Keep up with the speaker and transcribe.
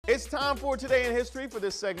It's time for Today in History. For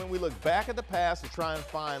this segment, we look back at the past to try and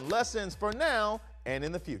find lessons for now and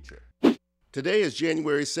in the future. Today is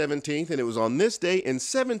January 17th, and it was on this day in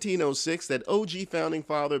 1706 that OG founding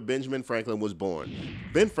father Benjamin Franklin was born.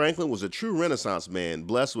 Ben Franklin was a true Renaissance man,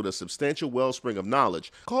 blessed with a substantial wellspring of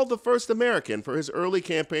knowledge. Called the first American for his early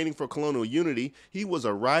campaigning for colonial unity, he was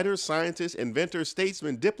a writer, scientist, inventor,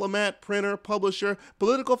 statesman, diplomat, printer, publisher,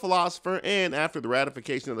 political philosopher, and after the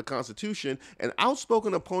ratification of the Constitution, an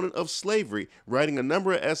outspoken opponent of slavery, writing a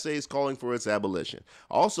number of essays calling for its abolition.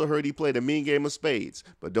 I also heard he played a mean game of spades,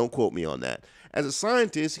 but don't quote me on that. As a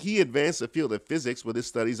scientist, he advanced the field of physics with his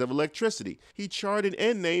studies of electricity. He charted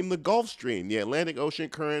and named the Gulf Stream, the Atlantic Ocean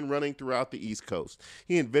current running throughout the East Coast.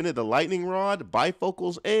 He invented the lightning rod,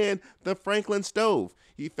 bifocals, and the Franklin stove.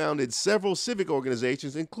 He founded several civic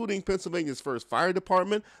organizations, including Pennsylvania's first fire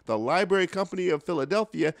department, the Library Company of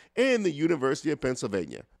Philadelphia, and the University of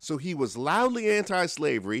Pennsylvania. So he was loudly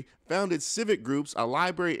anti-slavery, founded civic groups, a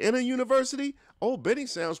library, and a university. Old Benny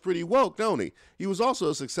sounds pretty woke, don't he? He was also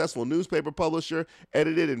a successful newspaper publisher,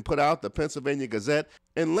 edited and put out the Pennsylvania Gazette,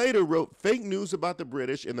 and later wrote fake news about the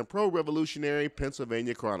British in the pro-revolutionary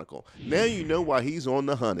Pennsylvania Chronicle. Now you know why he's on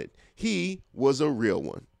the hunted. He was a real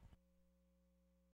one.